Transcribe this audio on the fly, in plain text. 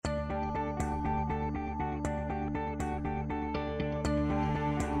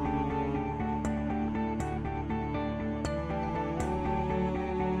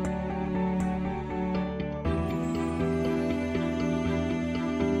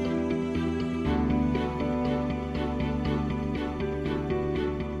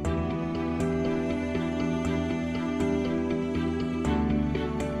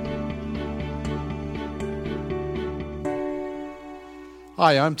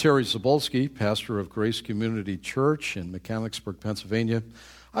Hi, I'm Terry Zabolski, pastor of Grace Community Church in Mechanicsburg, Pennsylvania.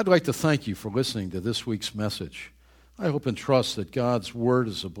 I'd like to thank you for listening to this week's message. I hope and trust that God's Word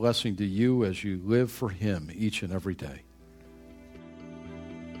is a blessing to you as you live for Him each and every day.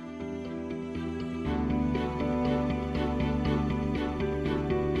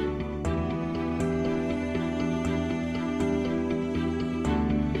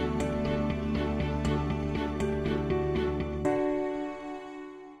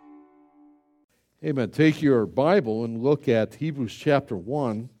 Amen. Take your Bible and look at Hebrews chapter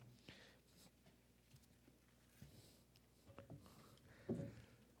 1.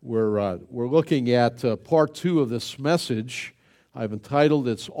 We're looking at part 2 of this message. I've entitled,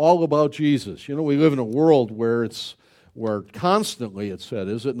 It's All About Jesus. You know, we live in a world where constantly it's said,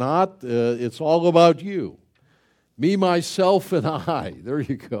 is it not? It's all about you. Me, myself, and I. There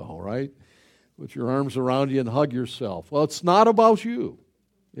you go, right? Put your arms around you and hug yourself. Well, it's not about you.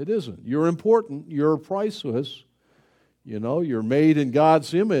 It isn't. You're important. You're priceless. You know, you're made in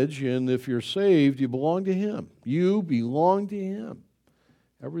God's image, and if you're saved, you belong to Him. You belong to Him.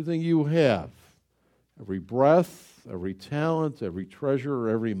 Everything you have, every breath, every talent, every treasure,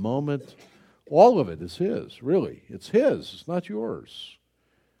 every moment, all of it is His, really. It's His. It's not yours.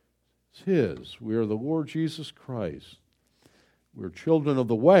 It's His. We are the Lord Jesus Christ. We're children of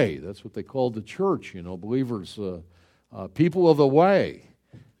the way. That's what they called the church, you know, believers, people of the way.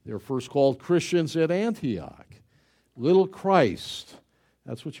 They were first called Christians at Antioch. Little Christ.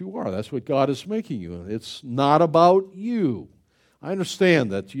 That's what you are. That's what God is making you. It's not about you. I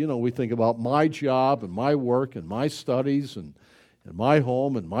understand that, you know, we think about my job and my work and my studies and my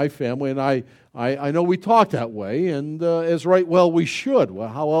home and my family, and I know we talk that way, and as right, well, we should. Well,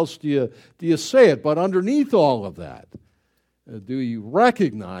 how else do you say it? But underneath all of that, do you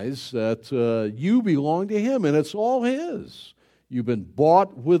recognize that you belong to Him, and it's all His? You've been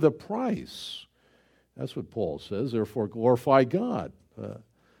bought with a price. That's what Paul says. Therefore, glorify God.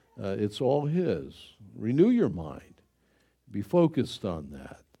 It's all His. Renew your mind. Be focused on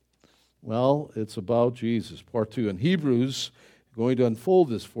that. Well, it's about Jesus. Part 2 in Hebrews, going to unfold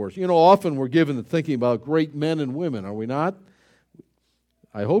this for us. You know, often we're given to thinking about great men and women, are we not?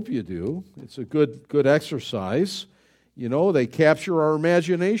 I hope you do. It's a good exercise. You know, they capture our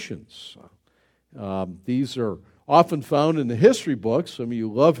imaginations. These are often found in the history books. Some of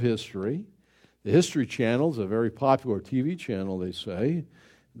you love history. The History Channel is a very popular TV channel, they say,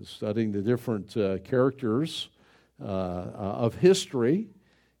 studying the different characters of history.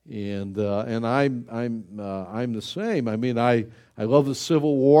 And I'm the same. I mean, I love the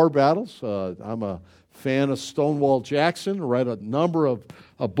Civil War battles. I'm a fan of Stonewall Jackson. I read a number of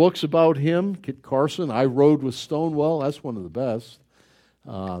books about him. Kit Carson. I rode with Stonewall. That's one of the best.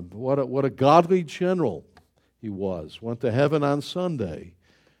 What a godly general he was. Went to heaven on Sunday.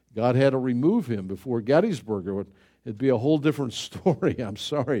 God had to remove him before Gettysburg. It'd be a whole different story. I'm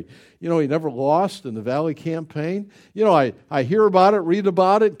sorry. You know, he never lost in the Valley Campaign. You know, I hear about it, read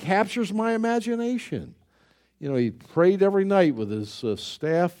about it, captures my imagination. You know, he prayed every night with his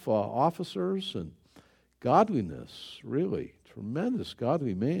staff officers, and godliness, really. Tremendous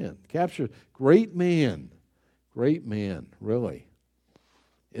godly man. Great man, really.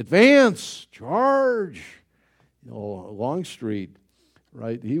 Advance, charge. You know, Longstreet,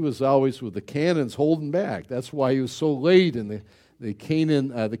 right? He was always with the cannons holding back. That's why he was so late in the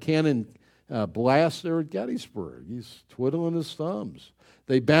cannon blast there at Gettysburg. He's twiddling his thumbs.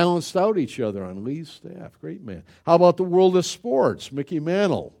 They balanced out each other on Lee's staff. Great man. How about the world of sports? Mickey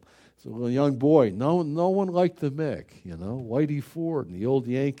Mantle. He's a little young boy. No one liked the Mick. You know, Whitey Ford and the old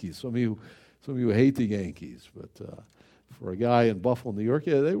Yankees. Some of you hate the Yankees, but. For a guy in Buffalo, New York,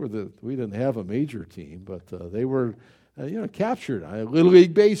 yeah, we didn't have a major team, but they were, captured. Little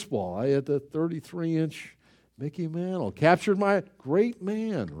League Baseball, I had the 33-inch Mickey Mantle. Captured my great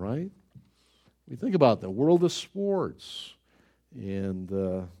man, right? We think about the world of sports. And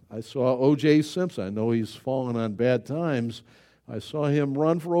I saw O.J. Simpson. I know he's fallen on bad times. I saw him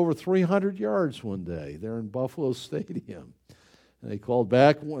run for over 300 yards one day there in Buffalo Stadium. They called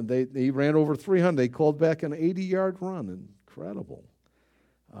back, he ran over 300. They called back an 80-yard run. Incredible.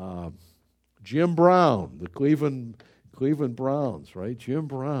 Jim Brown, the Cleveland Browns, right? Jim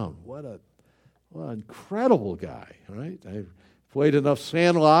Brown, what an incredible guy, right? I played enough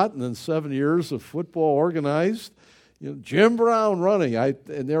Sandlot and then 7 years of football organized. You know, Jim Brown running. I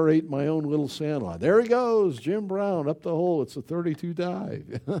narrate my own little Sandlot. There he goes, Jim Brown up the hole. It's a 32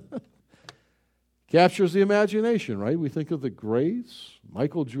 dive. Captures the imagination, right? We think of the greats,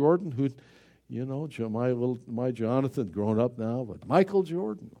 Michael Jordan, who, you know, my Jonathan, grown up now, but Michael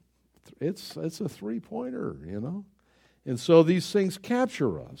Jordan, it's a three-pointer, you know. And so these things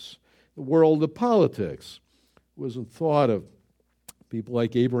capture us. The world of politics wasn't thought of people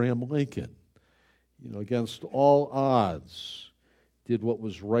like Abraham Lincoln, against all odds, did what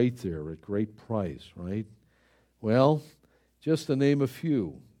was right there at great price, right? Well, just to name a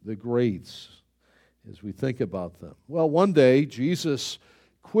few, the greats, as we think about them. Well, one day, Jesus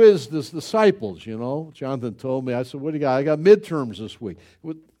quizzed his disciples, Jonathan told me, I said, what do you got? I got midterms this week.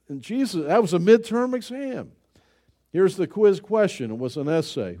 And Jesus, that was a midterm exam. Here's the quiz question. It was an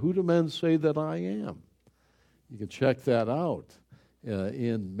essay. Who do men say that I am? You can check that out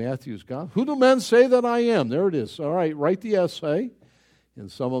in Matthew's Gospel. Who do men say that I am? There it is. All right, write the essay. And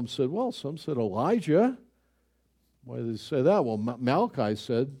some of them said, well, some said Elijah. Why did they say that? Well, Malachi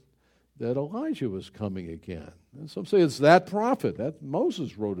said that Elijah was coming again. And some say it's that prophet. That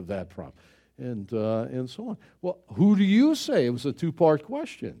Moses wrote of that prophet. And so on. Well, who do you say? It was a two-part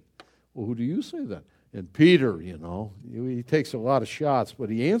question. Well, who do you say that? And Peter, he takes a lot of shots, but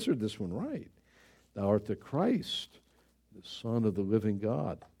he answered this one right. Thou art the Christ, the Son of the living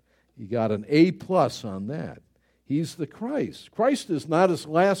God. He got an A+ on that. He's the Christ. Christ is not his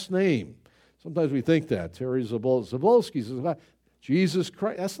last name. Sometimes we think that. Terry Zabulski's his last. Jesus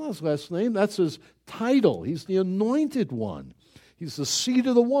Christ, that's not his last name. That's his title. He's the anointed one. He's the seed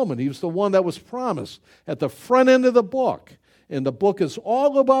of the woman. He was the one that was promised at the front end of the book. And the book is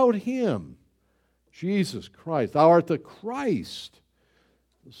all about him. Jesus Christ. Thou art the Christ,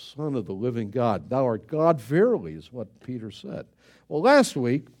 the Son of the living God. Thou art God verily, is what Peter said. Well, last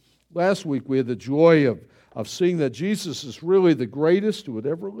week we had the joy of seeing that Jesus is really the greatest who had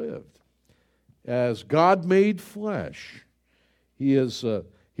ever lived. As God made flesh, he is.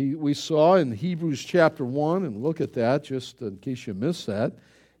 We saw in Hebrews chapter 1, and look at that just in case you missed that,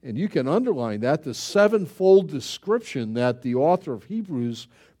 and you can underline that, the sevenfold description that the author of Hebrews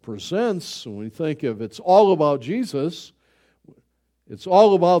presents. When we think of it's all about Jesus, it's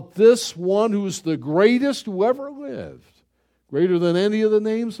all about this one who's the greatest who ever lived, greater than any of the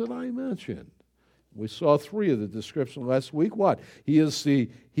names that I mentioned. We saw three of the description last week. What? He has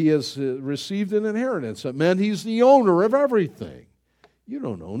received an inheritance. It meant he's the owner of everything. You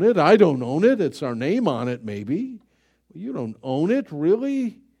don't own it. I don't own it. It's our name on it, maybe. You don't own it,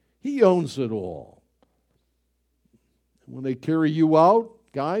 really. He owns it all. When they carry you out,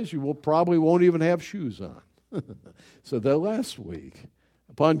 guys, you probably won't even have shoes on. So that last week,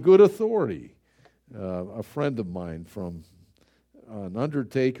 upon good authority, a friend of mine an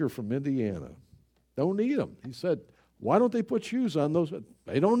undertaker from Indiana, don't need them. He said, why don't they put shoes on those?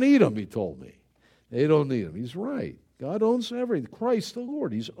 They don't need them, he told me. They don't need them. He's right. God owns everything. Christ the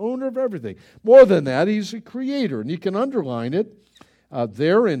Lord. He's owner of everything. More than that, he's a creator. And you can underline it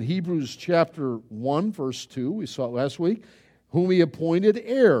there in Hebrews chapter 1, verse 2. We saw it last week. Whom he appointed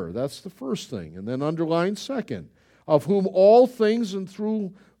heir. That's the first thing. And then underline second. Of whom all things and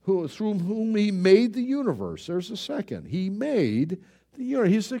through whom he made the universe. There's the second. He made the universe.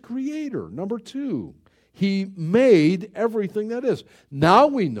 He's the creator. Number two. He made everything that is. Now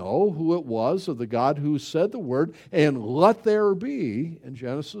we know who it was of the God who said the word, and let there be, in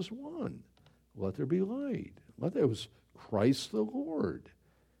Genesis 1. Let there be light. It was Christ the Lord.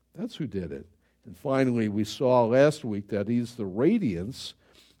 That's who did it. And finally, we saw last week that he's the radiance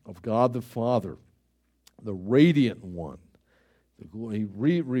of God the Father, the radiant one. He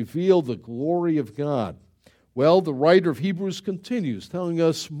revealed the glory of God. Well, the writer of Hebrews continues, telling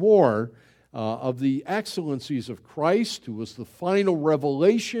us more of the excellencies of Christ, who was the final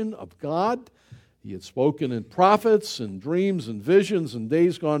revelation of God. He had spoken in prophets and dreams and visions in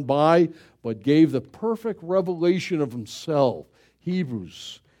days gone by, but gave the perfect revelation of himself.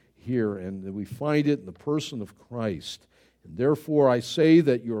 Hebrews here, and we find it in the person of Christ. And therefore I say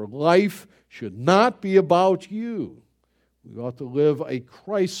that your life should not be about you. We ought to live a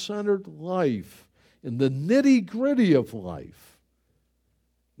Christ-centered life in the nitty-gritty of life.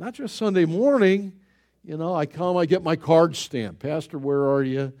 Not just Sunday morning. I come, I get my card stamped. Pastor, where are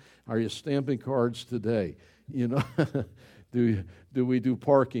you? Are you stamping cards today? Do we do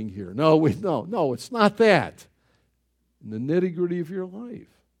parking here? No, it's not that. In the nitty-gritty of your life.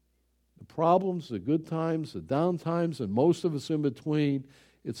 The problems, the good times, the down times, and most of us in between,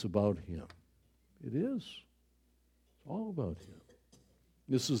 it's about him. It is. It's all about him.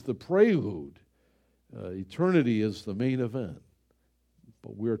 This is the prelude. Eternity is the main event.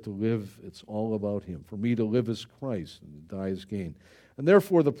 But we're to live, it's all about him. For me to live is Christ, and to die is gain. And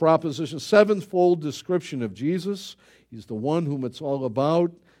therefore the proposition, sevenfold description of Jesus, he's the one whom it's all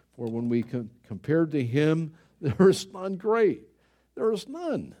about. For when we compared to him, there is none great. There is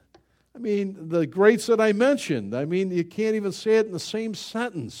none. The greats that I mentioned, you can't even say it in the same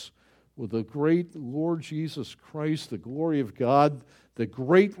sentence. with the great Lord Jesus Christ, the glory of God, the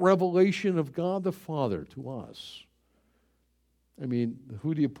great revelation of God the Father to us. I mean,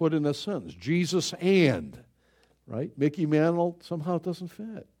 who do you put in a sentence? Jesus and, right? Mickey Mantle, somehow it doesn't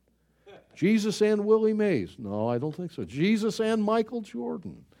fit. Jesus and Willie Mays. No, I don't think so. Jesus and Michael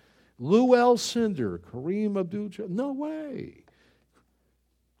Jordan. Lou Alcindor, Kareem Abdul-Jabbar. No way.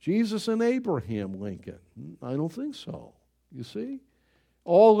 Jesus and Abraham Lincoln. I don't think so. You see?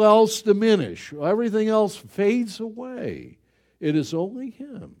 All else diminish. Everything else fades away. It is only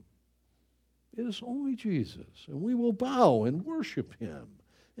Him. It is only Jesus. And we will bow and worship Him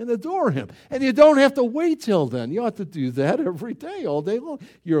and adore Him. And you don't have to wait till then. You ought to do that every day, all day long.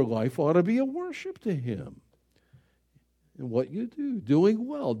 Your life ought to be a worship to Him. And what you do, doing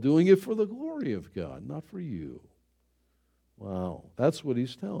well, doing it for the glory of God, not for you. Wow, that's what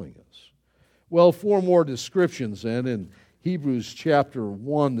he's telling us. Well, 4 more descriptions then in Hebrews chapter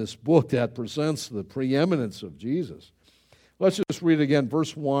 1, this book that presents the preeminence of Jesus. Let's just read again,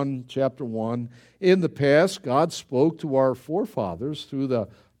 verse 1, chapter 1. In the past, God spoke to our forefathers through the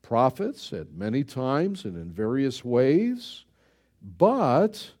prophets at many times and in various ways.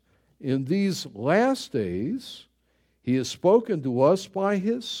 But in these last days, He has spoken to us by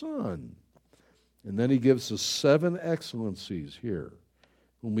His Son. And then He gives us 7 excellencies here,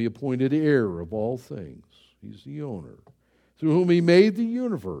 whom He appointed heir of all things. He's the owner. Through whom He made the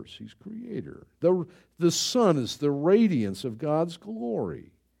universe. He's creator. The Son is the radiance of God's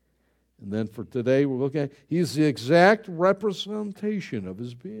glory. And then for today, we're looking at, He's the exact representation of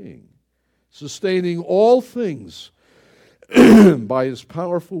His being, sustaining all things by His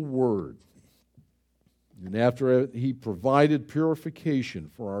powerful word. And after He provided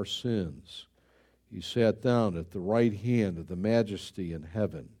purification for our sins, He sat down at the right hand of the Majesty in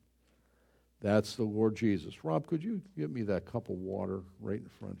heaven. That's the Lord Jesus. Rob, could you give me that cup of water right in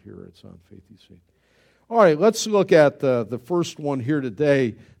front here? It's on Faithy Seat. All right, let's look at the first one here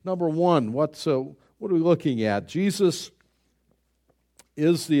today. Number 1, what are we looking at? Jesus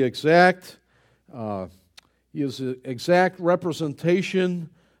is the exact representation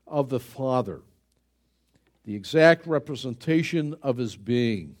of the Father. The exact representation of His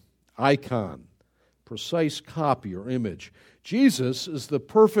being. Icon. Precise copy or image. Jesus is the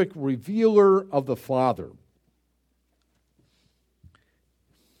perfect revealer of the Father.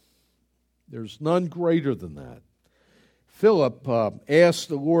 There's none greater than that. Philip asked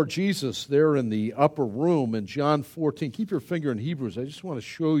the Lord Jesus there in the upper room in John 14. Keep your finger in Hebrews. I just want to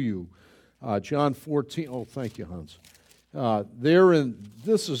show you John 14. Oh, thank you, Hans.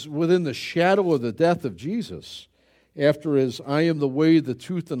 This is within the shadow of the death of Jesus. After His I am the way, the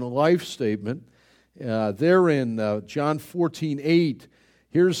truth, and the life statement. There in John 14:8,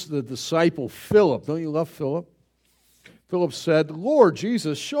 here's the disciple Philip. Don't you love Philip? Philip said, Lord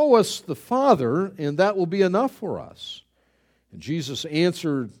Jesus, show us the Father, and that will be enough for us. And Jesus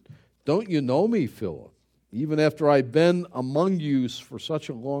answered, don't you know me, Philip, even after I've been among you for such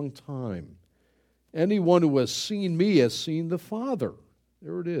a long time? Anyone who has seen me has seen the Father.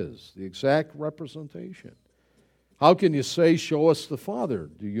 There it is, the exact representation. How can you say, show us the Father?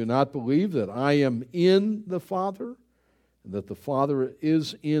 Do you not believe that I am in the Father and that the Father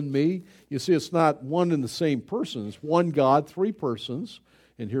is in me? You see, it's not one and the same person. It's one God, 3 persons.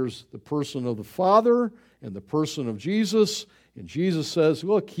 And here's the person of the Father and the person of Jesus. And Jesus says,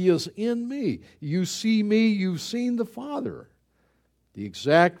 look, He is in me. You see me, you've seen the Father. The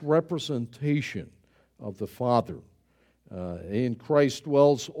exact representation of the Father. In Christ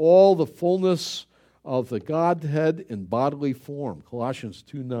dwells all the fullness of the Godhead in bodily form, Colossians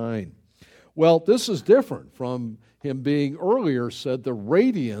 2:9. Well, this is different from Him being earlier said the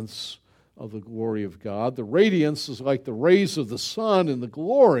radiance of the glory of God. The radiance is like the rays of the sun in the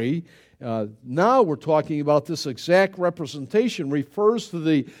glory. Now we're talking about this exact representation refers to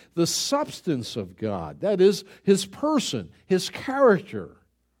the substance of God. That is, His person, His character,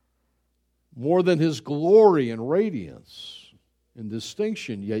 more than His glory and radiance and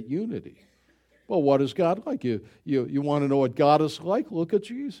distinction, yet unity. Well, what is God like? You want to know what God is like? Look at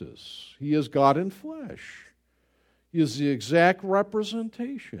Jesus. He is God in flesh. He is the exact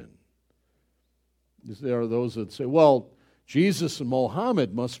representation. There are those that say, well, Jesus and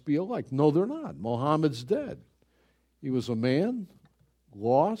Muhammad must be alike. No, they're not. Muhammad's dead. He was a man,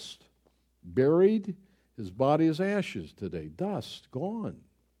 lost, buried. His body is ashes today, dust, gone.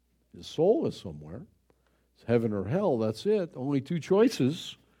 His soul is somewhere. It's heaven or hell, that's it. Only 2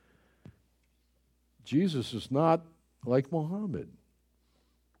 choices. Jesus is not like Muhammad.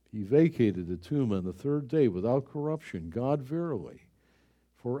 He vacated the tomb on the 3rd day without corruption, God verily,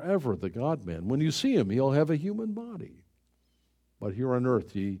 forever the God-man. When you see Him, He'll have a human body. But here on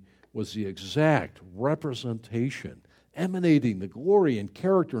earth, He was the exact representation, emanating the glory and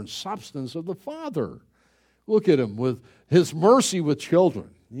character and substance of the Father. Look at him with his mercy with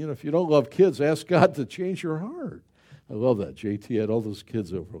children. You know, if you don't love kids, ask God to change your heart. I love that. JT had all those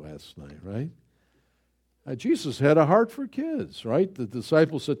kids over last night, right? Jesus had a heart for kids, right? The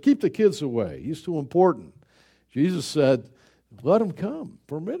disciples said, keep the kids away. He's too important. Jesus said, let them come.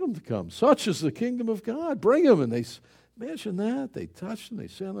 Permit them to come. Such is the kingdom of God. Bring them. And they, imagine that. They touched them. They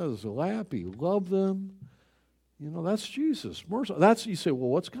sat on his lap. He loved them. You know, that's Jesus. That's, you say, well,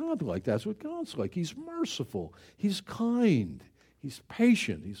 what's God like? That's what God's like. He's merciful. He's kind. He's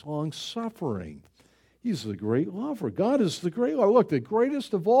patient. He's long-suffering. He's the great lover. God is the great lover. Look, the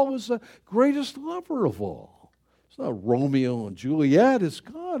greatest of all is the greatest lover of all. It's not Romeo and Juliet. It's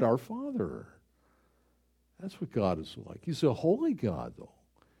God, our Father. That's what God is like. He's a holy God, though.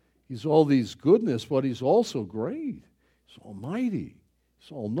 He's all these goodness, but He's also great. He's almighty.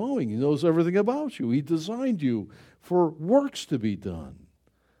 He's all-knowing. He knows everything about you. He designed you for works to be done.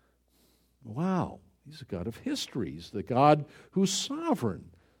 Wow. He's a God of history. He's the God who's sovereign.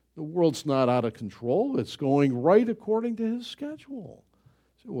 The world's not out of control. It's going right according to His schedule.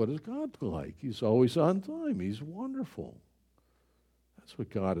 So what is God like? He's always on time. He's wonderful. That's what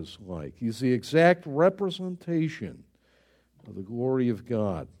God is like. He's the exact representation of the glory of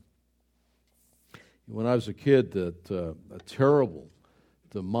God. When I was a kid, a terrible,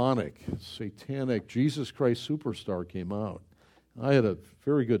 demonic, satanic Jesus Christ Superstar came out. I had a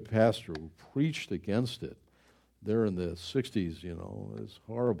very good pastor who preached against it. There in the 60s, you know, it's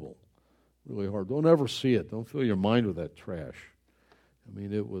horrible, really hard. Don't ever see it. Don't fill your mind with that trash. I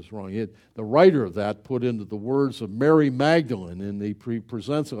mean, it was wrong. The writer of that put into the words of Mary Magdalene, and he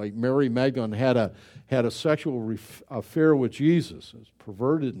presents it like Mary Magdalene had a sexual affair with Jesus. It's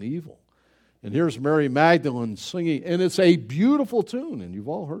perverted and evil. And here's Mary Magdalene singing, and it's a beautiful tune, and you've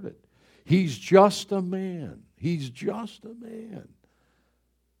all heard it. He's just a man. He's just a man.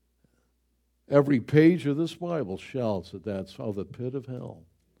 Every page of this Bible shouts that that's how the pit of hell.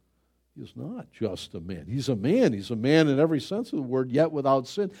 He's not just a man. He's a man. He's a man in every sense of the word, yet without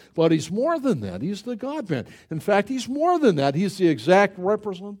sin. But He's more than that. He's the God-man. In fact, He's more than that. He's the exact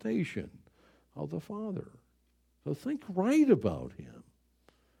representation of the Father. So think right about Him.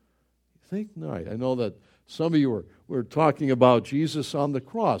 Think right. I know that some of you were talking about Jesus on the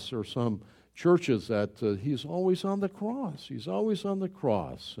cross. There are some churches that He's always on the cross. He's always on the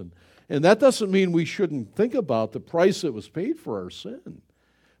cross. And that doesn't mean we shouldn't think about the price that was paid for our sin.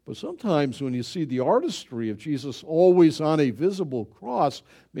 But sometimes when you see the artistry of Jesus always on a visible cross,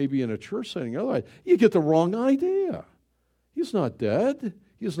 maybe in a church setting, otherwise, you get the wrong idea. He's not dead.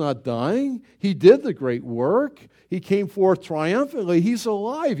 He's not dying. He did the great work. He came forth triumphantly. He's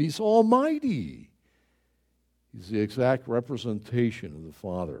alive. He's almighty. He's the exact representation of the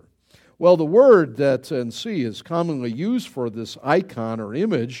Father. Well, the word that in C is commonly used for this icon or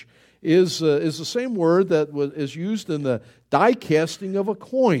image is the same word that is used in the die casting of a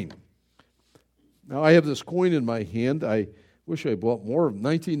coin. Now, I have this coin in my hand. I wish I bought more of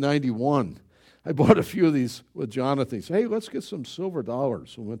 1991. I bought a few of these with Jonathan. He said, hey, let's get some silver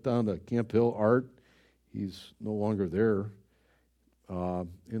dollars. So we went down to Camp Hill Art. He's no longer there.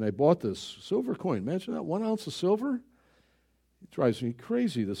 And I bought this silver coin. Imagine that, 1 ounce of silver. It drives me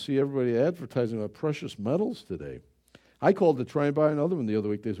crazy to see everybody advertising about precious metals today. I called to try and buy another one the other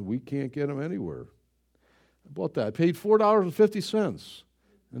week. They said, we can't get them anywhere. I bought that. I paid $4.50.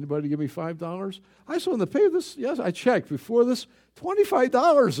 Anybody give me $5? I saw them pay this. Yes, I checked before this.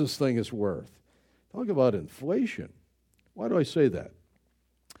 $25 this thing is worth. Talk about inflation. Why do I say that?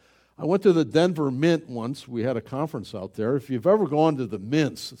 I went to the Denver Mint once. We had a conference out there. If you've ever gone to the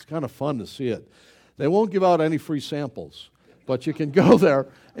mints, it's kind of fun to see it. They won't give out any free samples, but you can go there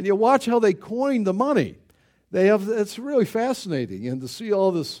and you watch how they coin the money. It's really fascinating, and to see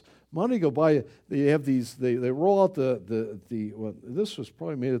all this money go by. They have these. They roll out this was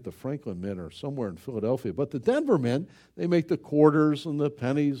probably made at the Franklin Mint or somewhere in Philadelphia, but the Denver Mint, they make the quarters and the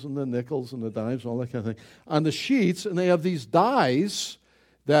pennies and the nickels and the dimes and all that kind of thing on the sheets, and they have these dies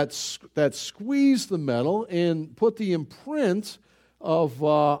that squeeze the metal and put the imprint of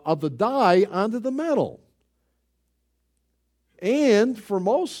the die onto the metal. And for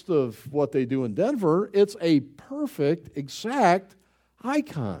most of what they do in Denver, it's a perfect, exact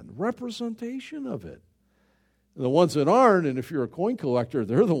icon, representation of it. And the ones that aren't, and if you're a coin collector,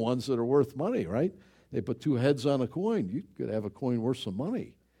 they're the ones that are worth money, right? They put two heads on a coin. You could have a coin worth some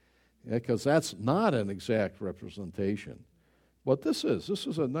money, because that's not an exact representation. What this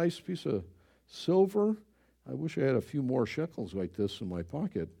is a nice piece of silver. I wish I had a few more shekels like this in my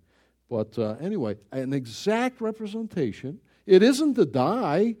pocket. But anyway, an exact representation. It isn't the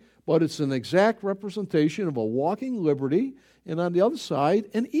die, but it's an exact representation of a walking liberty, and on the other side,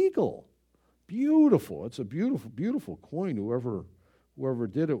 an eagle. Beautiful. It's a beautiful, beautiful coin, whoever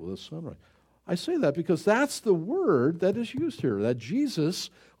did it with a sunrise. I say that because that's the word that is used here, that Jesus,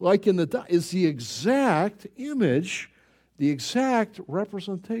 like in is the exact image, the exact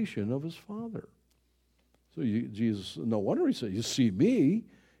representation of his Father. So Jesus, no wonder he said, you see me,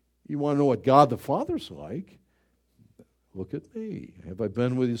 you want to know what God the Father's like? Look at me. Have I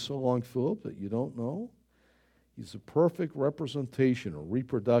been with you so long, Philip, that you don't know? He's a perfect representation or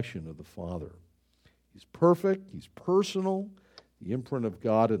reproduction of the Father. He's perfect, he's personal, the imprint of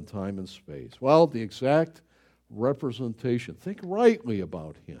God in time and space. Well, the exact representation. Think rightly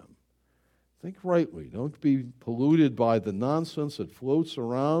about him. Think rightly. Don't be polluted by the nonsense that floats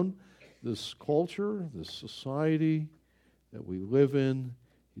around this culture, this society that we live in.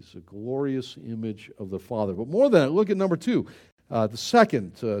 He's a glorious image of the Father. But more than that, look at number 2. The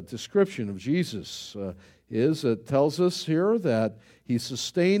second description of Jesus it tells us here that he's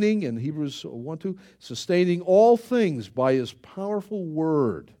sustaining, in Hebrews 1:2, sustaining all things by his powerful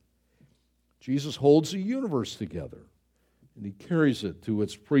word. Jesus holds the universe together, and he carries it to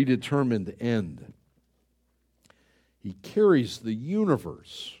its predetermined end. He carries the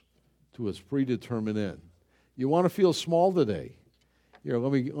universe to its predetermined end. You want to feel small today? Here,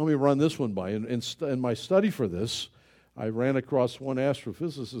 let me run this one by. In my study for this, I ran across one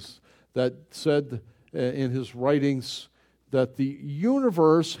astrophysicist that said in his writings that the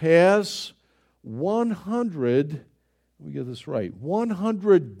universe has 100, let me get this right,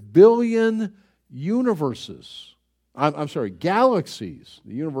 100 billion universes. I'm sorry, galaxies.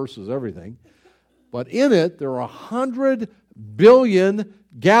 The universe is everything. But in it, there are 100 billion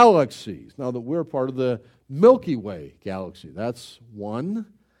galaxies. Now, that we're part of the Milky Way galaxy. That's one.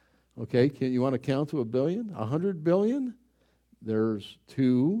 Okay, you want to count to 1 billion? 100 billion? There's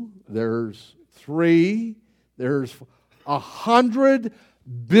 2. There's 3. There's 100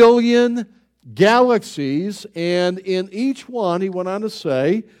 billion galaxies. And in each one, he went on to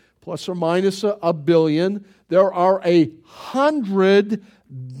say, plus or minus a billion, there are 100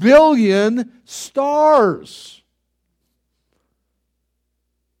 billion stars.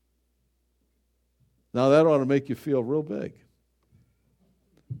 Now that ought to make you feel real big.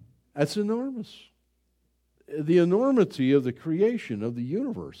 That's enormous. The enormity of the creation of the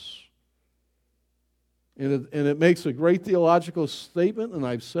universe. And it makes a great theological statement, and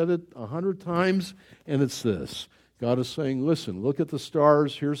I've said it 100 times, and it's this. God is saying, listen, look at the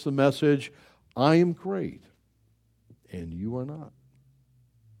stars, here's the message. I am great, and you are not.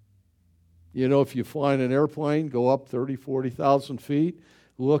 You know, if you fly in an airplane, go up 30, 40,000 feet,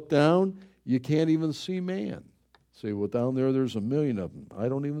 look down, you can't even see man. Say, well, down there's 1 million of them. I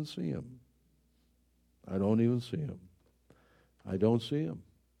don't even see him. I don't even see him. I don't see him.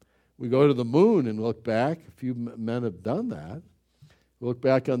 We go to the moon and look back. A few men have done that. Look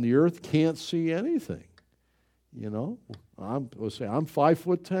back on the earth, can't see anything. You know, I'm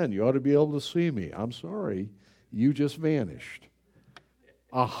 5'10". You ought to be able to see me. I'm sorry, you just vanished.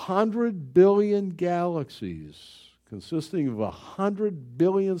 100 billion galaxies consisting of 100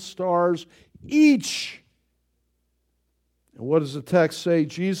 billion stars each. And what does the text say?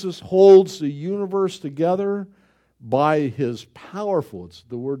 Jesus holds the universe together by his powerful, it's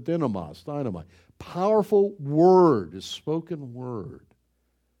the word dynamos, dynamite, powerful word, his spoken word.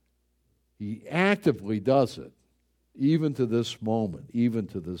 He actively does it, even to this moment, even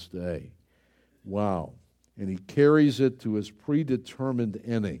to this day. Wow. And he carries it to his predetermined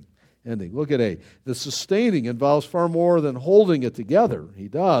ending. Look at A. The sustaining involves far more than holding it together. He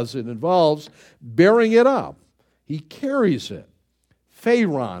does. It involves bearing it up. He carries it.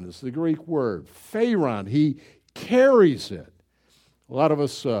 Pharon is the Greek word. Pharon. He carries it. A lot of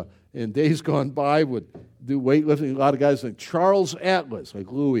us in days gone by would do weightlifting. A lot of guys like Charles Atlas,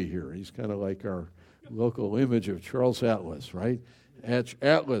 like Louis here. He's kind of like our local image of Charles Atlas, right?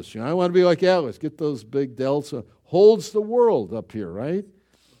 Atlas. You know, I want to be like Atlas. Get those big delts. Holds the world up here, right?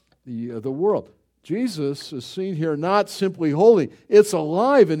 The world. Jesus is seen here not simply holding. It's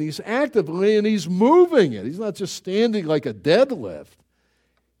alive, and he's actively, and he's moving it. He's not just standing like a deadlift.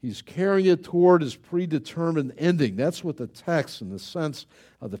 He's carrying it toward his predetermined ending. That's what the text, in the sense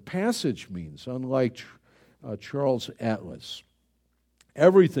of the passage, means, unlike Charles Atlas.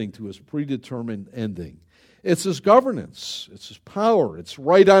 Everything to his predetermined ending. It's his governance. It's his power. It's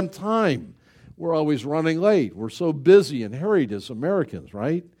right on time. We're always running late. We're so busy and harried as Americans,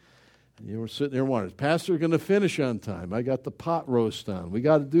 right? And you were sitting there wondering, is Pastor going to finish on time? I got the pot roast on. We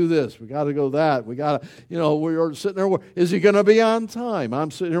got to do this. We got to go that. We got to, we're sitting there, is he going to be on time?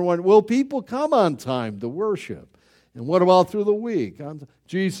 I'm sitting here wondering, will people come on time to worship? And what about through the week?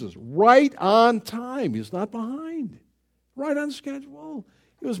 Jesus, right on time. He's not behind. Right on schedule.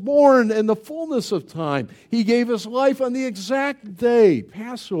 He was born in the fullness of time. He gave his life on the exact day,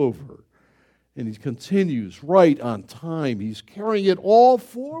 Passover. And he continues right on time. He's carrying it all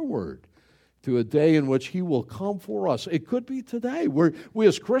forward to a day in which he will come for us. It could be today. We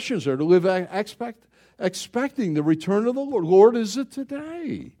as Christians are to live expecting the return of the Lord. Lord, is it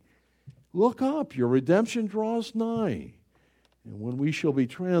today? Look up, your redemption draws nigh. And when we shall be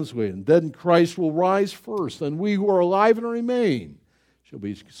translated, then Christ will rise first, and we who are alive and remain shall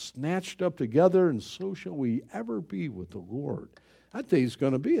be snatched up together, and so shall we ever be with the Lord. That day's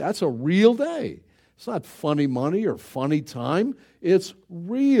going to be. That's a real day. It's not funny money or funny time. It's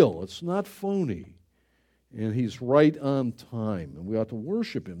real. It's not phony. And he's right on time, and we ought to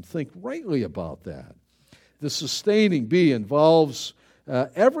worship him. Think rightly about that. The sustaining be involves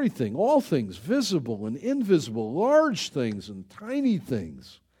everything, all things, visible and invisible, large things and tiny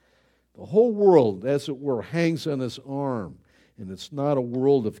things. The whole world, as it were, hangs on his arm, and it's not a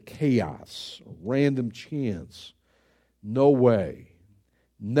world of chaos or random chance. No way.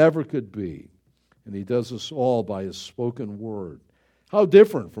 Never could be. And he does this all by his spoken word. How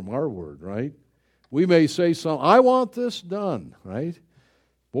different from our word, right? We may say something, I want this done, right?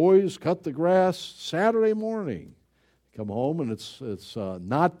 Boys, cut the grass Saturday morning. Come home and it's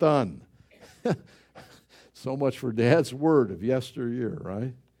not done. So much for Dad's word of yesteryear,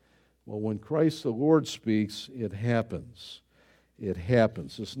 right? Well, when Christ the Lord speaks, it happens. It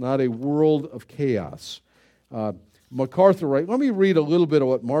happens. It's not a world of chaos. MacArthur, let me read a little bit of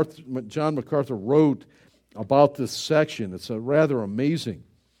what John MacArthur wrote about this section. It's rather amazing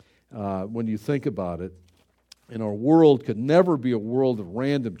when you think about it. And our world could never be a world of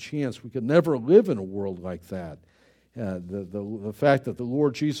random chance. We could never live in a world like that. The fact that the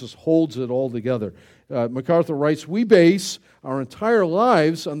Lord Jesus holds it all together. MacArthur writes, we base our entire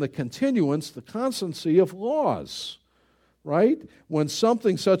lives on the continuance, the constancy of laws. Right? When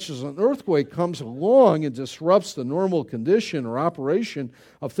something such as an earthquake comes along and disrupts the normal condition or operation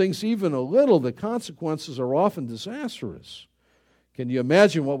of things even a little, the consequences are often disastrous. Can you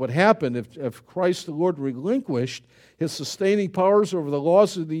imagine what would happen if Christ the Lord relinquished his sustaining powers over the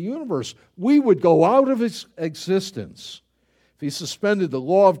laws of the universe? We would go out of his existence. If he suspended the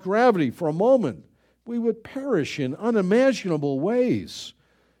law of gravity for a moment, we would perish in unimaginable ways.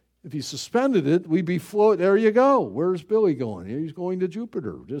 If he suspended it, we'd be floating. There you go. Where's Billy going? He's going to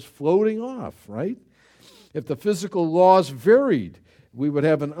Jupiter, just floating off, right? If the physical laws varied, we would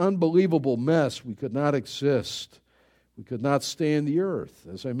have an unbelievable mess. We could not exist. We could not stay in the earth.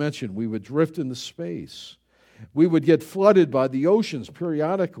 As I mentioned, we would drift into space. We would get flooded by the oceans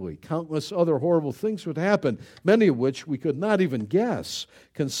periodically. Countless other horrible things would happen, many of which we could not even guess.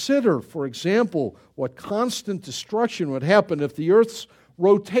 Consider, for example, what constant destruction would happen if the earth's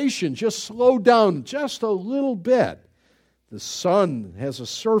rotation just slowed down just a little bit. The sun has a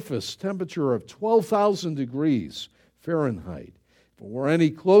surface temperature of 12,000 degrees Fahrenheit. If it were any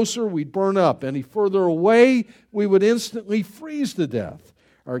closer, we'd burn up. Any further away, we would instantly freeze to death.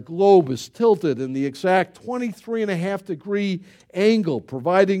 Our globe is tilted in the exact 23.5 degree angle,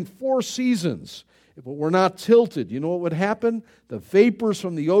 providing 4 seasons. If it were not tilted, you know what would happen? The vapors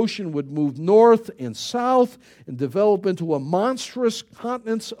from the ocean would move north and south and develop into a monstrous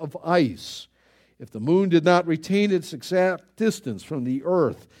continent of ice. If the moon did not retain its exact distance from the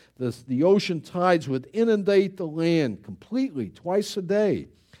earth, the ocean tides would inundate the land completely twice a day.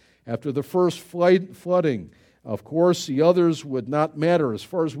 After the first flooding, of course, the others would not matter as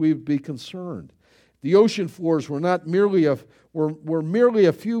far as we would be concerned. The ocean floors were not merely merely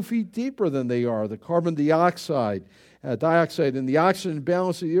a few feet deeper than they are. The carbon dioxide and the oxygen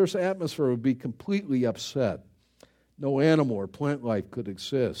balance of the Earth's atmosphere would be completely upset. No animal or plant life could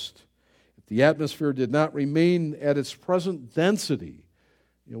exist. If the atmosphere did not remain at its present density,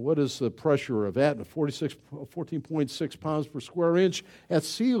 what is the pressure of atmosphere? 14.6 pounds per square inch at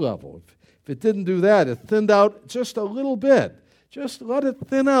sea level. If it didn't do that, it thinned out just a little bit. Just let it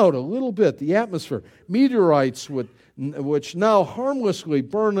thin out a little bit, the atmosphere. Meteorites which now harmlessly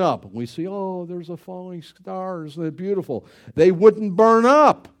burn up. And we see, there's a falling star, isn't it beautiful? They wouldn't burn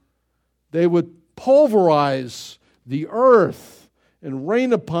up. They would pulverize the earth and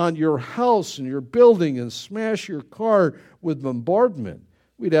rain upon your house and your building and smash your car with bombardment.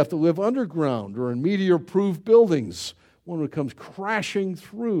 We'd have to live underground or in meteor-proof buildings. One that comes crashing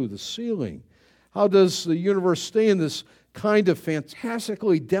through the ceiling. How does the universe stay in this kind of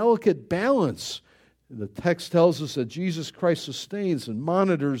fantastically delicate balance? The text tells us that Jesus Christ sustains and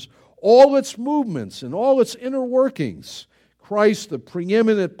monitors all its movements and all its inner workings. Christ, the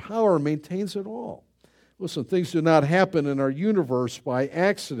preeminent power, maintains it all. Listen, things do not happen in our universe by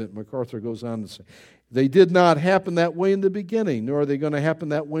accident, MacArthur goes on to say. They did not happen that way in the beginning, nor are they going to happen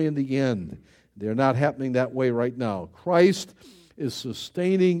that way in the end. They're not happening that way right now. Christ is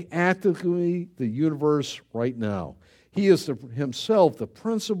sustaining actively the universe right now. He is himself the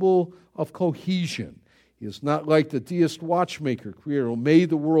principle of cohesion. He is not like the deist watchmaker, creator, who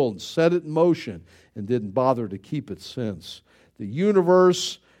made the world and set it in motion and didn't bother to keep it since. The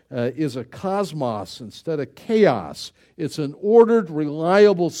universe is a cosmos instead of chaos. It's an ordered,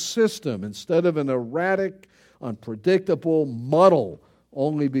 reliable system instead of an erratic, unpredictable muddle,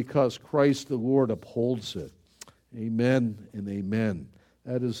 only because Christ the Lord upholds it. Amen and amen.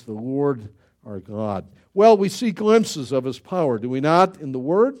 That is the Lord our God. Well, we see glimpses of His power, do we not, in the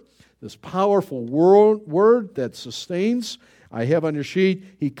Word? This powerful Word that sustains. I have on your sheet,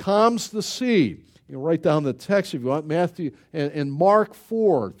 He calms the sea. You can write down the text if you want, Matthew and Mark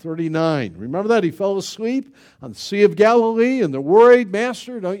 4:39. Remember that? He fell asleep on the Sea of Galilee, and they're worried,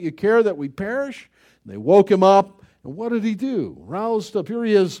 Master, don't you care that we perish? And they woke Him up, and what did He do? Roused up. Here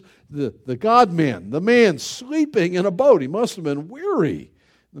He is, the God-man, the man sleeping in a boat. He must have been weary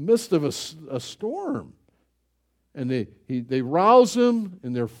in the midst of a storm. And they rouse Him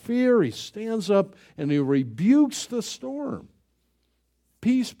in their fear. He stands up, and He rebukes the storm.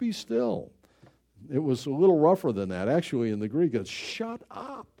 Peace, be still. It was a little rougher than that. Actually, in the Greek, it's shut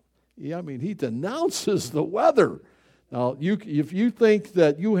up. Yeah, I mean, He denounces the weather. Now, if you think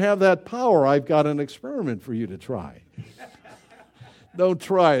that you have that power, I've got an experiment for you to try. Don't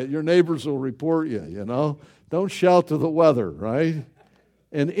try it. Your neighbors will report you, you know. Don't shout to the weather, right?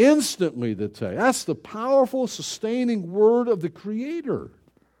 And instantly, that's the powerful, sustaining word of the Creator.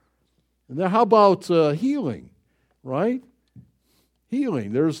 And then how about healing, right?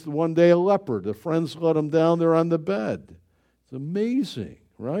 Healing. There's one day a leper. The friends let him down there on the bed. It's amazing,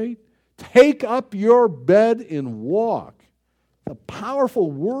 right? Take up your bed and walk. The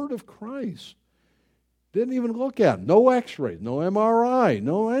powerful word of Christ. Didn't even look at him. No x-ray, no MRI,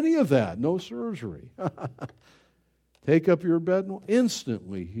 no any of that, no surgery. Take up your bed and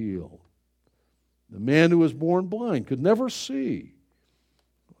instantly healed. The man who was born blind could never see.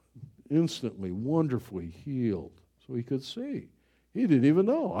 Instantly, wonderfully healed. So he could see. He didn't even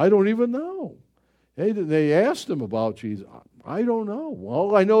know. I don't even know. They asked him about Jesus. I don't know.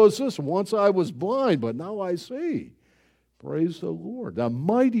 All I know is this. Once I was blind, but now I see. Praise the Lord. The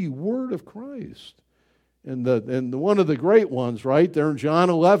mighty word of Christ. And one of the great ones, right, there in John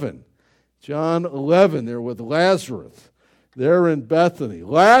 11. John 11, they're with Lazarus. They're in Bethany.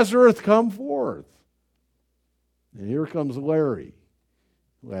 Lazarus, come forth. And here comes Larry.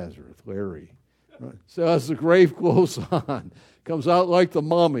 Larry. Right. So as the grave goes on, comes out like the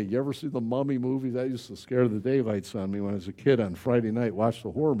mummy. You ever see the mummy movies? That used to scare the daylights on me when I was a kid on Friday night, watch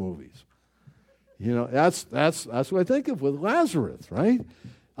the horror movies. You know, that's what I think of with Lazarus, right?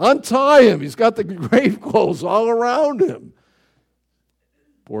 Untie him. He's got the grave clothes all around him.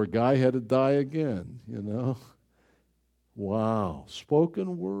 Poor guy had to die again, you know. Wow.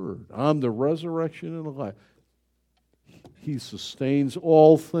 Spoken word. I'm the resurrection and the life. He sustains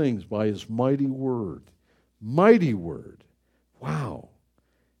all things by His mighty word. Mighty word. Wow.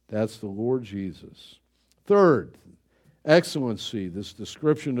 That's the Lord Jesus. Third, excellency, this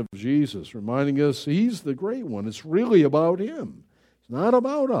description of Jesus, reminding us He's the great one. It's really about Him. It's not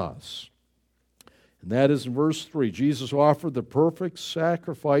about us. And that is in verse 3. Jesus offered the perfect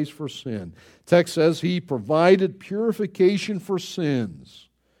sacrifice for sin. Text says He provided purification for sins.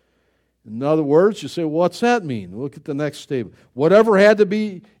 In other words, you say, what's that mean? Look at the next statement. Whatever had to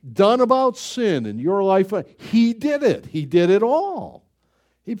be done about sin in your life, He did it. He did it all.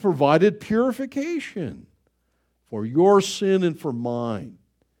 He provided purification for your sin and for mine.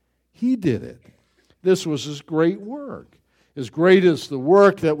 He did it. This was His great work. As great as the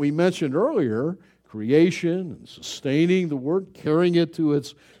work that we mentioned earlier, creation and sustaining the Word, carrying it to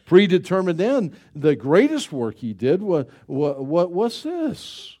its predetermined end, the greatest work He did was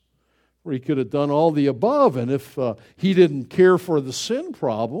this. Where He could have done all the above, and if He didn't care for the sin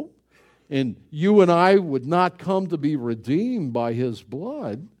problem, and you and I would not come to be redeemed by His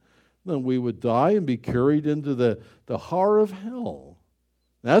blood, then we would die and be carried into the horror of hell.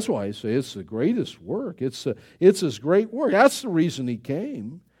 That's why I say it's the greatest work. It's His great work. That's the reason He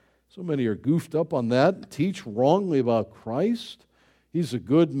came. So many are goofed up on that, teach wrongly about Christ. He's a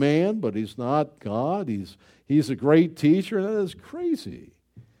good man, but He's not God. He's a great teacher. That is crazy.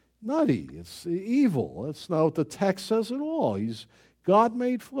 Nutty. It's evil. That's not what the text says at all. He's God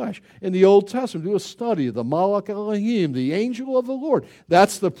made flesh. In the Old Testament, do a study of the Malach Elohim, the angel of the Lord.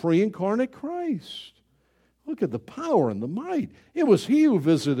 That's the pre-incarnate Christ. Look at the power and the might. It was he who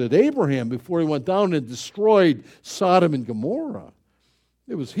visited Abraham before he went down and destroyed Sodom and Gomorrah.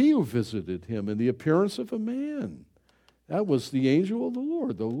 It was he who visited him in the appearance of a man. That was the angel of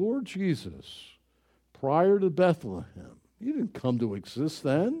the Lord Jesus, prior to Bethlehem. He didn't come to exist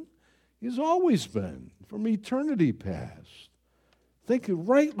then. He's always been, from eternity past. Think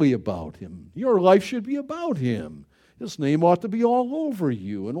rightly about him. Your life should be about him. His name ought to be all over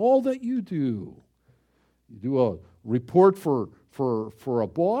you and all that you do. You do a report for a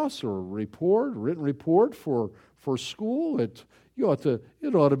boss, or a written report for school. It ought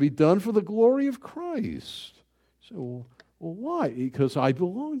to be done for the glory of Christ. So, well, why? Because I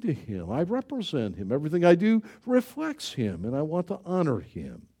belong to him. I represent him. Everything I do reflects him, and I want to honor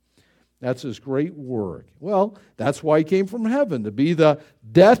him. That's his great work. Well, that's why he came from heaven, to be the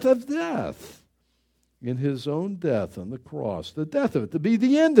death of death in his own death on the cross. The death of it, to be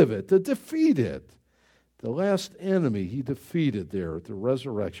the end of it, to defeat it. The last enemy he defeated there at the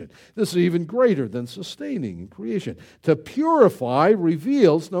resurrection. This is even greater than sustaining in creation. To purify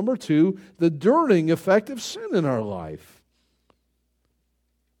reveals, number 2, the dirtying effect of sin in our life.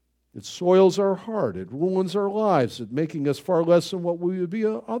 It soils our heart. It ruins our lives. It's making us far less than what we would be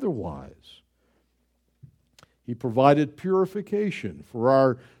otherwise. He provided purification for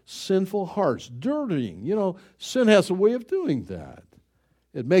our sinful hearts. Dirtying. Sin has a way of doing that.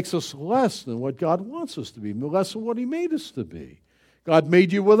 It makes us less than what God wants us to be, less than what he made us to be. God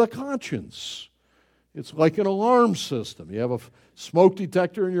made you with a conscience. It's like an alarm system. You have a smoke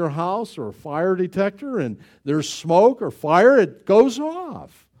detector in your house or a fire detector, and there's smoke or fire, it goes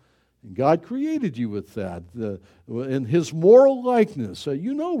off. And God created you with that. In his moral likeness,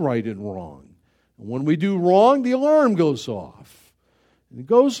 you know right and wrong. And when we do wrong, the alarm goes off. And it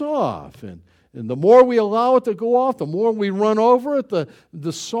goes off, and the more we allow it to go off, the more we run over it,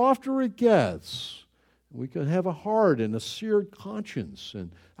 the softer it gets. We can have a hard and a seared conscience,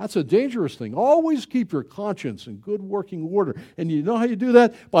 and that's a dangerous thing. Always keep your conscience in good working order. And you know how you do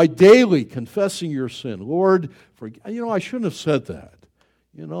that? By daily confessing your sin. Lord, I shouldn't have said that.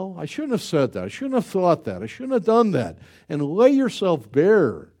 I shouldn't have said that. I shouldn't have thought that. I shouldn't have done that. And lay yourself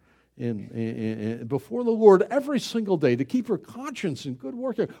bare before the Lord every single day to keep your conscience in good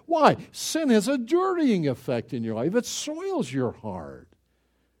work. Why? Sin has a dirtying effect in your life. It soils your heart.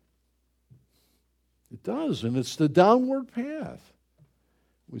 It does, and it's the downward path.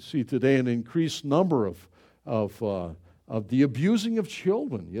 We see today an increased number of the abusing of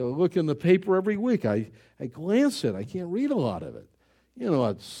children. Look in the paper every week. I glance at it. I can't read a lot of it.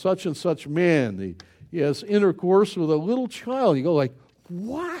 Such and such man, he has intercourse with a little child. You go like,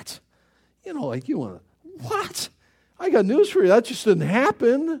 what? What? I got news for you. That just didn't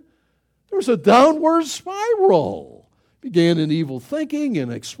happen. There was a downward spiral. Began in evil thinking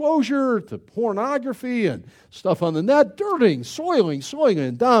and exposure to pornography and stuff on the net, dirtying, soiling,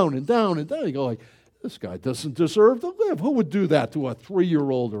 and down and down and down. You go like, this guy doesn't deserve to live. Who would do that to a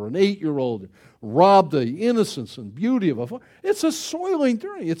 3-year-old or an 8-year-old? Rob the innocence and beauty of a father. It's a soiling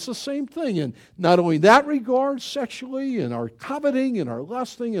dirty. It's the same thing. And not only in that regard, sexually, and our coveting, and our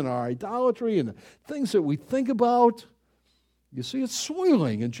lusting, and our idolatry, and the things that we think about. You see, it's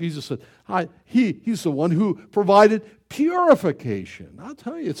soiling. And Jesus said, He's the one who provided purification. I'll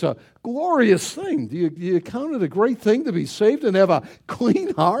tell you, it's a glorious thing. Do you count it a great thing to be saved and have a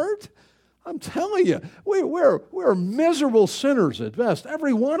clean heart? I'm telling you, we're miserable sinners at best,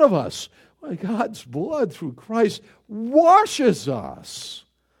 every one of us. God's blood through Christ washes us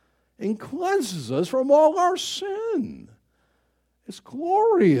and cleanses us from all our sin. It's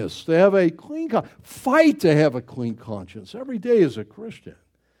glorious to have a clean conscience. Fight to have a clean conscience every day as a Christian.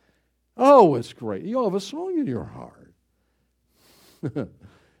 Oh, it's great. You'll have a song in your heart.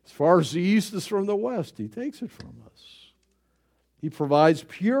 As far as the east is from the west, he takes it from us. He provides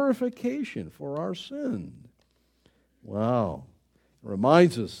purification for our sin. Wow. It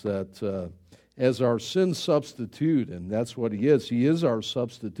reminds us that as our sin substitute, and that's what he is our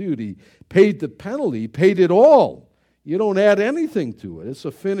substitute. He paid the penalty, he paid it all. You don't add anything to it. It's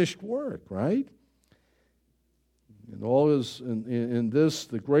a finished work, right? And in this,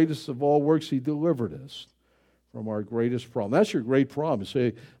 the greatest of all works, he delivered us from our greatest problem. That's your great problem. You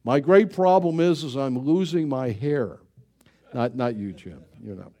say, my great problem is I'm losing my hair. Not you, Jim.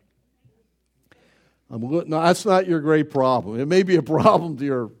 No, that's not your great problem. It may be a problem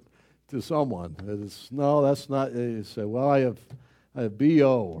to someone. That's not. You say, well, I have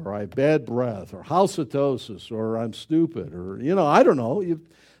BO, or I have bad breath, or halitosis, or I'm stupid, or I don't know.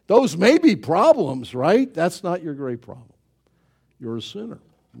 Those may be problems, right? That's not your great problem. You're a sinner,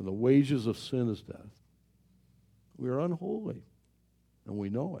 and the wages of sin is death. We are unholy, and we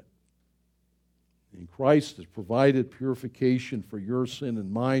know it. And Christ has provided purification for your sin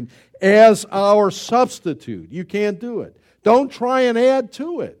and mine as our substitute. You can't do it. Don't try and add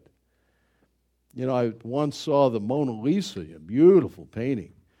to it. You know, I once saw the Mona Lisa, a beautiful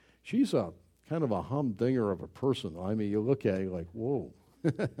painting. She's a kind of a humdinger of a person. I mean, you look at it like, whoa.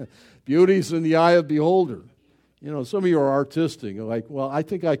 Beauty's in the eye of the beholder. You know, some of you are artistic. You're like, well, I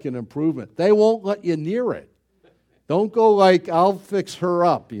think I can improve it. They won't let you near it. Don't go like, I'll fix her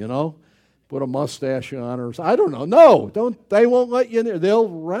up, you know. Put a mustache on her. I don't know. No, don't. They won't let you near. They'll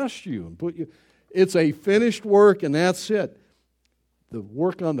arrest you and put you. It's a finished work, and that's it. The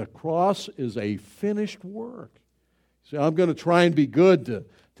work on the cross is a finished work. See, I'm going to try and be good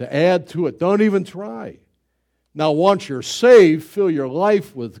to add to it. Don't even try. Now, once you're saved, fill your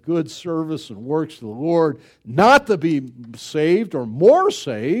life with good service and works to the Lord, not to be saved or more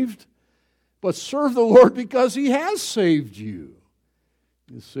saved, but serve the Lord because He has saved you.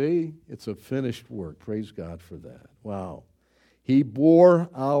 You see, it's a finished work. Praise God for that. Wow. He bore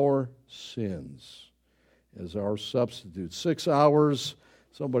our sins as our substitute. 6 hours,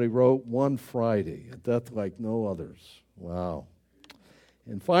 somebody wrote, one Friday, a death like no others. Wow.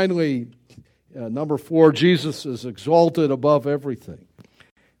 And finally, number 4, Jesus is exalted above everything.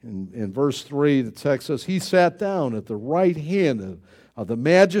 In verse 3, the text says, He sat down at the right hand of the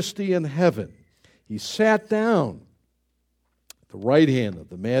majesty in heaven. He sat down at the right hand of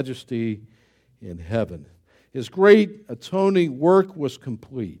the majesty in heaven. His great atoning work was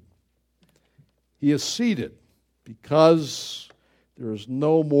complete. He is seated because there is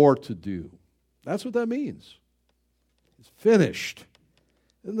no more to do. That's what that means. It's finished.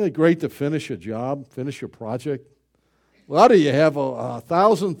 Isn't it great to finish a job, finish a project? A lot of you have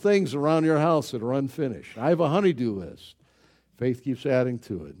 1,000 things around your house that are unfinished. I have a honey-do list. Faith keeps adding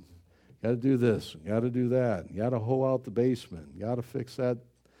to it. Got to do this, got to do that, got to hoe out the basement, got to fix that.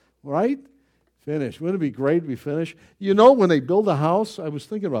 Right? Finished. Wouldn't it be great to be finished? You know, when they build a house, I was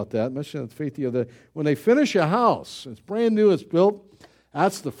thinking about that, mentioned that Faith the other day. When they finish a house, it's brand new, it's built,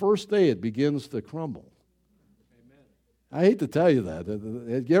 that's the first day it begins to crumble. I hate to tell you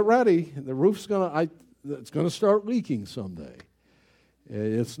that. Get ready. The roof's it's going to start leaking someday.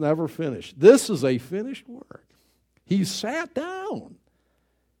 It's never finished. This is a finished work. He sat down.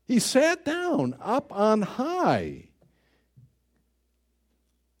 He sat down up on high.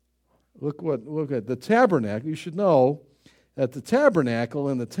 Look at the tabernacle. You should know that the tabernacle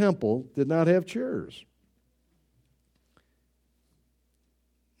and the temple did not have chairs.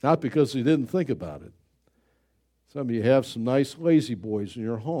 Not because he didn't think about it. Some of you have some nice lazy boys in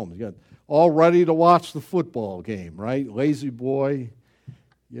your home. You got all ready to watch the football game, right? Lazy boy,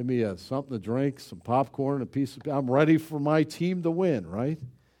 give me something to drink, some popcorn, a piece of. I'm ready for my team to win, right?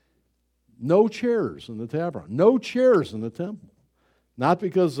 No chairs in the tabernacle. No chairs in the temple. Not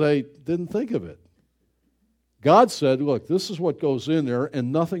because they didn't think of it. God said, look, this is what goes in there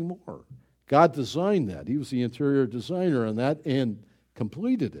and nothing more. God designed that. He was the interior designer on that and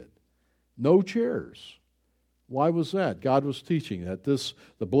completed it. No chairs. Why was that? God was teaching that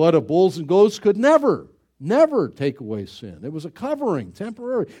the blood of bulls and goats could never take away sin. It was a covering,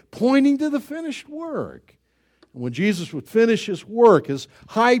 temporary, pointing to the finished work. And when Jesus would finish His work, His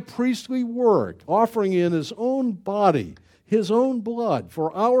high priestly work, offering in His own body, His own blood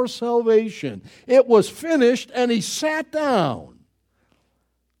for our salvation, it was finished and He sat down.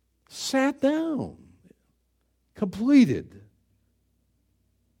 Sat down. Completed.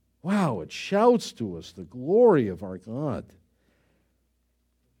 Wow, it shouts to us the glory of our God.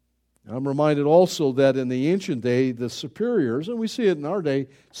 I'm reminded also that in the ancient day, the superiors, and we see it in our day,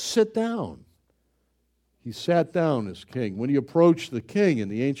 sit down. He sat down as king. When he approached the king in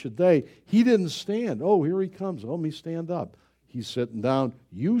the ancient day, he didn't stand. Oh, here he comes. Let me stand up. He's sitting down.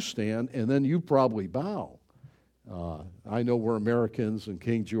 You stand, and then you probably bow. I know we're Americans and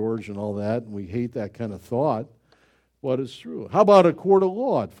King George and all that, and we hate that kind of thought. But it's true. How about a court of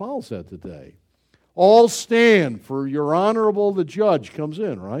law? It follows that today. All stand for your honorable, the judge comes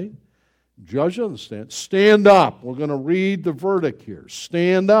in, right? Judge doesn't stand. Stand up. We're going to read the verdict here.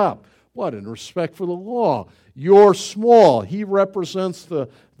 Stand up. What? In respect for the law. You're small. He represents the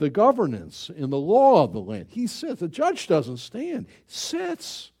governance in the law of the land. He sits. The judge doesn't stand. He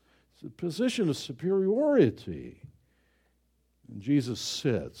sits. It's a position of superiority. And Jesus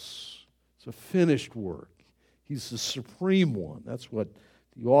sits. It's a finished work. He's the supreme one. That's what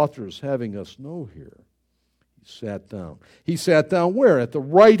the author is having us know here. He sat down. He sat down where? At the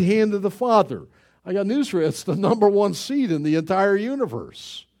right hand of the Father. I got news for you. It's the number one seat in the entire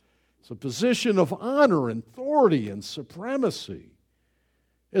universe. It's a position of honor and authority and supremacy.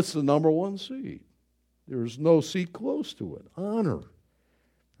 It's the number one seat. There's no seat close to it. Honor.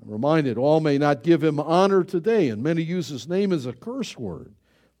 I'm reminded all may not give him honor today, and many use his name as a curse word,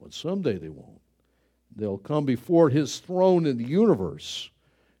 but someday they won't. They'll come before his throne in the universe,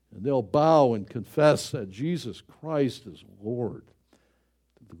 and they'll bow and confess that Jesus Christ is Lord,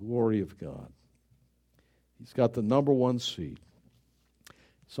 to the glory of God. He's got the number one seat.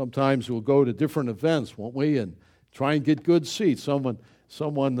 Sometimes we'll go to different events, won't we, and try and get good seats. Someone,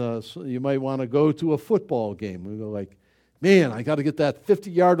 you might want to go to a football game. We go like, man, I got to get that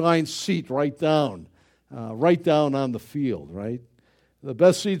 50-yard line seat right down on the field, right? The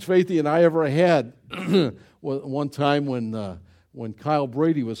best seats Faithy and I ever had one time when Kyle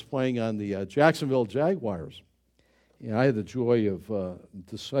Brady was playing on the Jacksonville Jaguars. Yeah, I had the joy of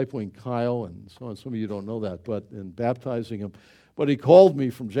discipling Kyle, and so on. Some of you don't know that, but in baptizing him. But he called me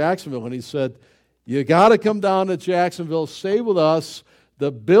from Jacksonville, and he said, you got to come down to Jacksonville, stay with us.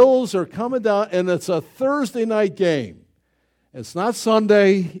 The Bills are coming down, and it's a Thursday night game. It's not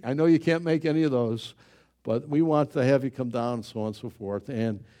Sunday. I know you can't make any of those, but we want to have you come down and so on and so forth.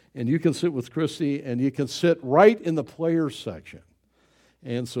 And you can sit with Christy, and you can sit right in the players section.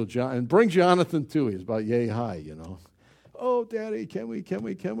 And so and bring Jonathan too. He's about yay high, you know. Oh, Daddy, can we,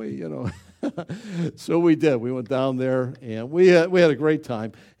 you know. So we did. We went down there, and we had a great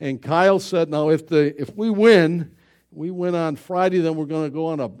time. And Kyle said, now if we win on Friday, then we're going to go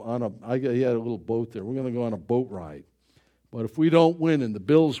he had a little boat there. We're going to go on a boat ride. But if we don't win and the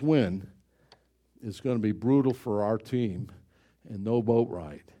Bills win, it's going to be brutal for our team and no boat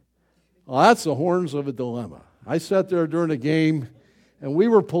ride. Well, that's the horns of a dilemma. I sat there during the game, and we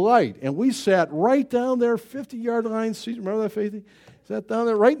were polite, and we sat right down there, 50-yard line seat. Remember that, Faithy? Sat down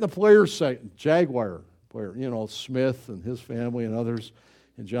there right in the players' section, Jaguar player, you know, Smith and his family and others.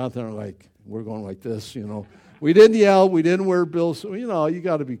 And Jonathan are like, we're going like this, you know. We didn't yell. We didn't wear bills. So, you know, you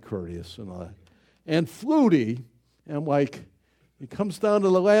got to be courteous and all that. And Flutie, and like, he comes down to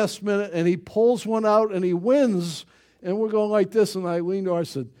the last minute, and he pulls one out, and he wins. And we're going like this. And I leaned over, I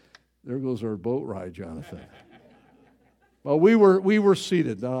said, there goes our boat ride, Jonathan. Well, we were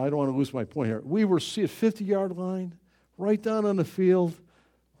seated. Now, I don't want to lose my point here. We were seated, 50-yard line, right down on the field.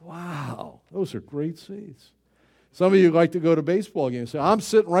 Wow, those are great seats. Some of you like to go to baseball games. Say, I'm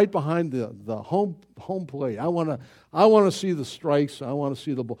sitting right behind the home plate. I want to see the strikes. I want to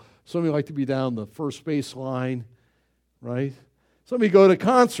see the ball. Some of you like to be down the first base line, right? Some of you go to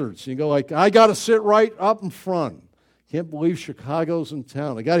concerts. You go like, I got to sit right up in front. Can't believe Chicago's in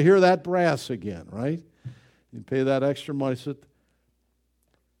town. I got to hear that brass again, right? You pay that extra money.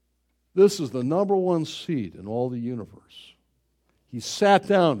 This is the number one seat in all the universe. He sat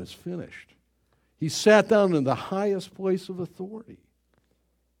down, it's finished. He sat down in the highest place of authority.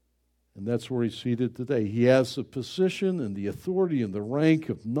 And that's where he's seated today. He has the position and the authority and the rank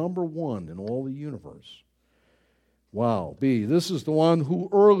of number one in all the universe. Wow. B, this is the one who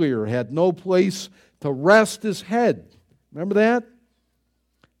earlier had no place to rest his head. Remember that?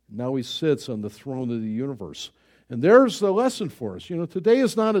 Now he sits on the throne of the universe. And there's the lesson for us. You know, today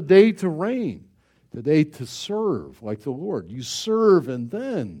is not a day to reign, today to serve like the Lord. You serve and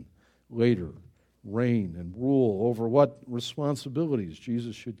then later reign and rule over what responsibilities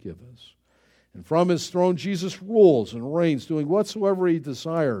Jesus should give us. And from his throne, Jesus rules and reigns, doing whatsoever he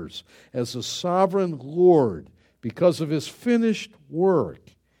desires as the sovereign Lord because of his finished work.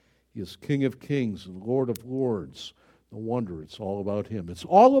 He is King of kings and Lord of lords. No wonder it's all about him. It's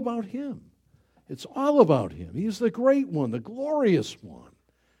all about him. It's all about him. He's the great one, the glorious one.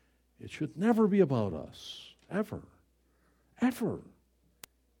 It should never be about us. Ever. Ever.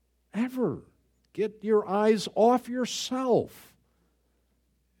 Ever. Get your eyes off yourself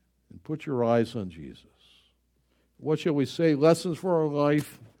and put your eyes on Jesus. What shall we say? Lessons for our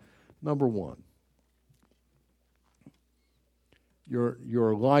life. Number one.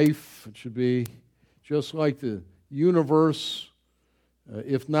 Your life, it should be just like the universe,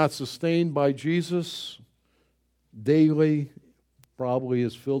 if not sustained by Jesus, daily probably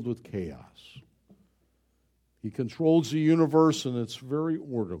is filled with chaos. He controls the universe and it's very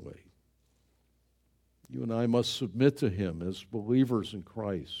orderly. You and I must submit to him as believers in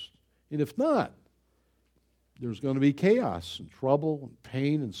Christ. And if not, there's going to be chaos and trouble and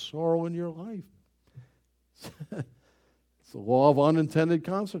pain and sorrow in your life. It's the law of unintended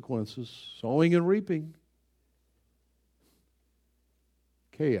consequences, sowing and reaping.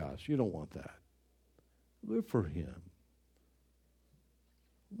 Chaos, you don't want that. Live for him.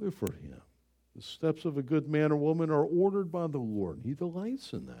 Live for him. The steps of a good man or woman are ordered by the Lord. He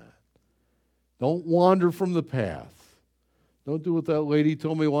delights in that. Don't wander from the path. Don't do what that lady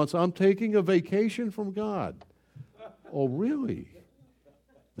told me once. I'm taking a vacation from God. Oh, really?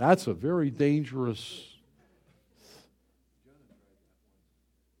 That's a very dangerous.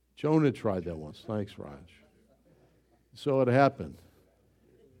 Jonah tried that once. Thanks, Raj. So it happened.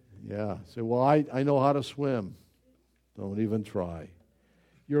 Yeah. Say, well, I know how to swim. Don't even try.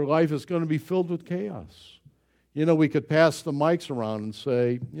 Your life is going to be filled with chaos. You know, we could pass the mics around and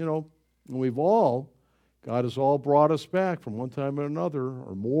say, you know, God has all brought us back from one time or another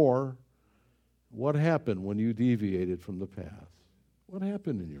or more. What happened when you deviated from the path? What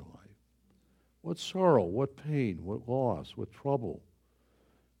happened in your life? What sorrow, what pain, what loss, what trouble?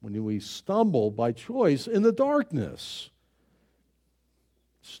 When we stumble by choice in the darkness,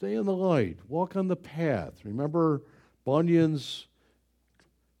 stay in the light, walk on the path. Remember Bunyan's,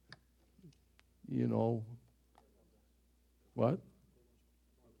 what?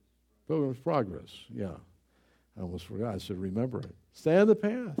 Pilgrim's Progress, yeah. I almost forgot. I said, remember it. Stay on the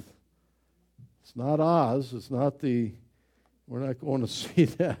path. It's not Oz. It's not we're not going to see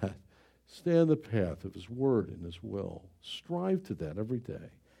that. Stay on the path of His Word and His will. Strive to that every day.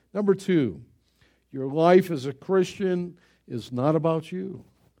 Number 2, your life as a Christian is not about you.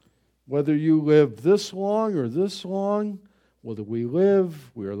 Whether you live this long or this long, whether we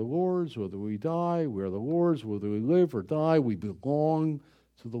live, we are the Lord's. Whether we die, we are the Lord's. Whether we live or die, we belong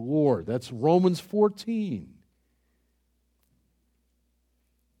to the Lord. That's Romans 14.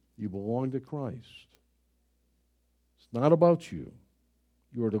 You belong to Christ. It's not about you.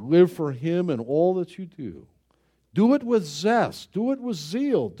 You are to live for Him in all that you do. Do it with zest. Do it with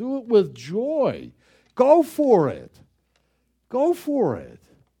zeal. Do it with joy. Go for it. Go for it.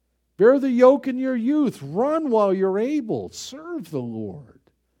 Bear the yoke in your youth. Run while you're able. Serve the Lord.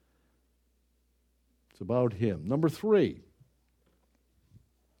 It's about Him. Number 3,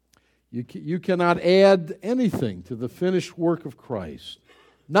 you cannot add anything to the finished work of Christ.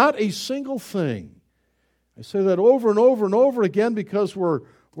 Not a single thing. I say that over and over and over again because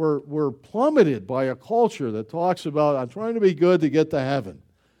we're plummeted by a culture that talks about, I'm trying to be good to get to heaven.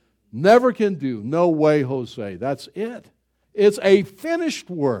 Never can do. No way, Jose. That's it. It's a finished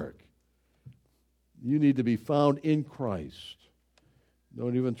work. You need to be found in Christ.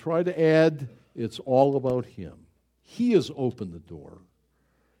 Don't even try to add. It's all about Him. He has opened the door.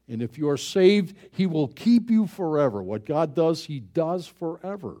 And if you are saved, He will keep you forever. What God does, He does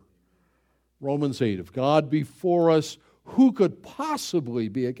forever. Romans 8, if God be for us, who could possibly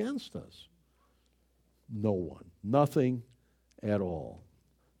be against us? No one. Nothing at all.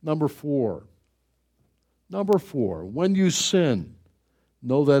 Number 4, when you sin,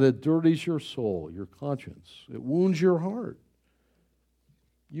 know that it dirties your soul, your conscience. It wounds your heart.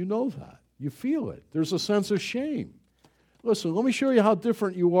 You know that. You feel it. There's a sense of shame. Listen, let me show you how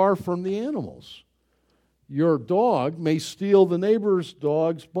different you are from the animals. Your dog may steal the neighbor's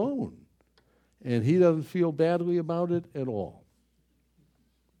dog's bone, and he doesn't feel badly about it at all.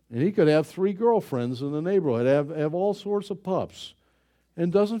 And he could have 3 girlfriends in the neighborhood, have all sorts of pups,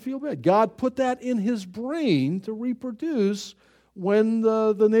 and doesn't feel bad. God put that in his brain to reproduce when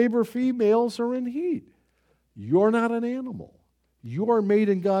the neighbor females are in heat. You're not an animal. You are made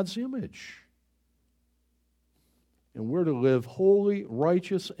in God's image. And we're to live holy,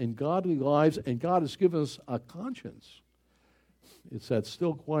 righteous, and godly lives, and God has given us a conscience. It's that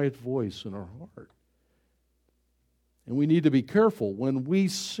still, quiet voice in our heart. And we need to be careful. When we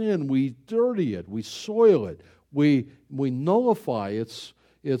sin, we dirty it, we soil it, we nullify its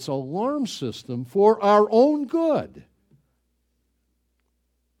alarm system for our own good.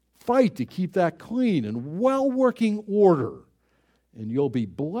 Fight to keep that clean and well-working order, and you'll be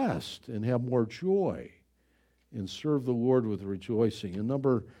blessed and have more joy and serve the Lord with rejoicing. And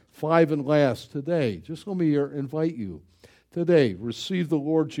number 5 and last, today, just let me invite you. Today, receive the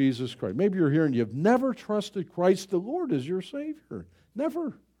Lord Jesus Christ. Maybe you're here and you've never trusted Christ the Lord as your Savior.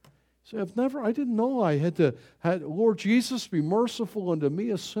 Never. Say, I didn't know I had Lord Jesus, be merciful unto me,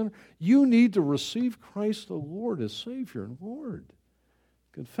 a sinner. You need to receive Christ the Lord as Savior and Lord.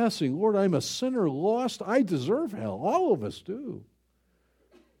 Confessing, Lord, I'm a sinner lost. I deserve hell. All of us do.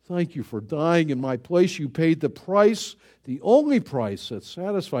 Thank you for dying in my place. You paid the price, the only price that's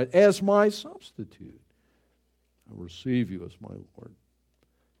satisfied, as my substitute. I receive you as my Lord.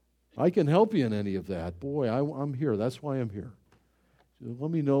 I can help you in any of that. Boy, I'm here. That's why I'm here. So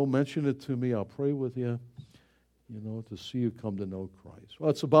let me know. Mention it to me. I'll pray with you, to see you come to know Christ. Well,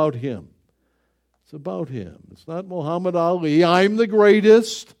 it's about Him. It's about Him. It's not Muhammad Ali. I'm the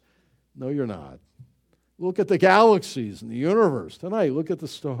greatest. No, you're not. Look at the galaxies and the universe. Tonight, look at the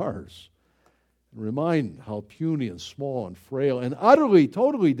stars. And remind how puny and small and frail and utterly,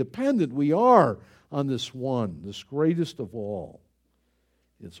 totally dependent we are on this one, this greatest of all.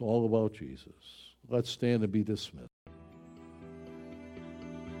 It's all about Jesus. Let's stand and be dismissed.